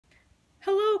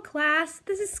Hello class,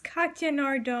 this is Katya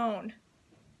Nardone,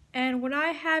 and what I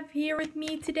have here with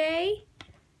me today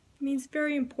means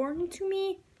very important to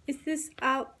me is this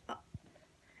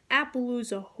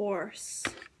Appaloosa horse.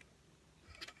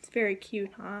 It's very cute,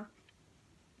 huh?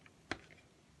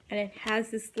 And it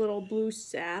has this little blue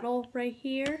saddle right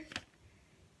here,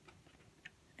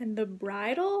 and the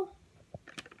bridle.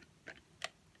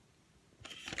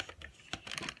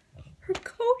 Her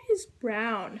coat is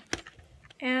brown,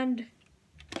 and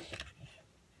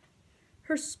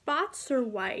her spots are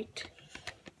white,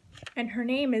 and her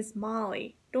name is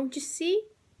Molly. Don't you see?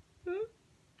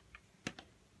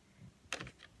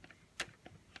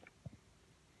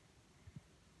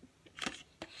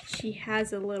 She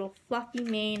has a little fluffy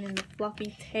mane and a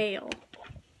fluffy tail.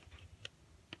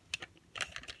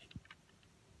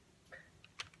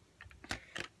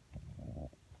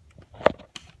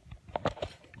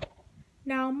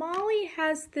 Now Molly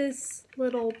has this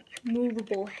little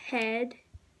movable head,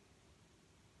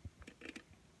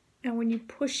 and when you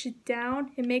push it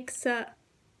down, it makes a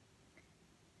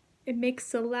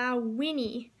loud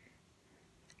whinny,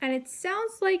 and it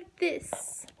sounds like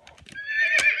this.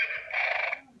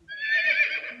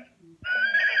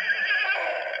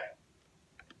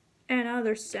 And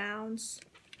other sounds.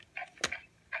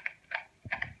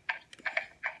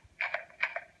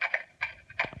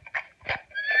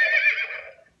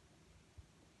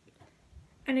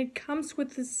 And it comes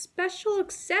with the special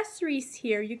accessories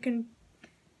here.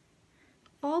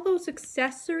 All those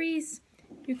accessories,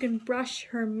 you can brush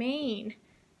her mane.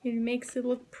 It makes it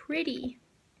look pretty.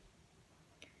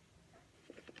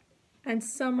 And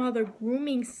some other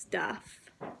grooming stuff.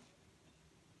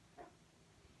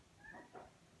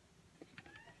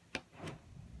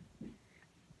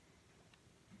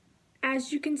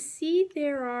 As you can see,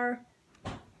 there are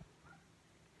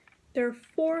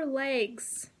 4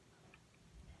 legs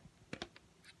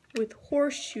with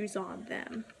horseshoes on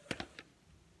them.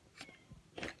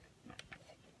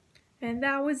 And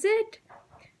that was it.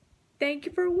 Thank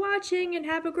you for watching and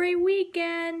have a great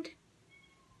weekend.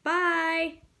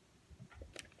 Bye.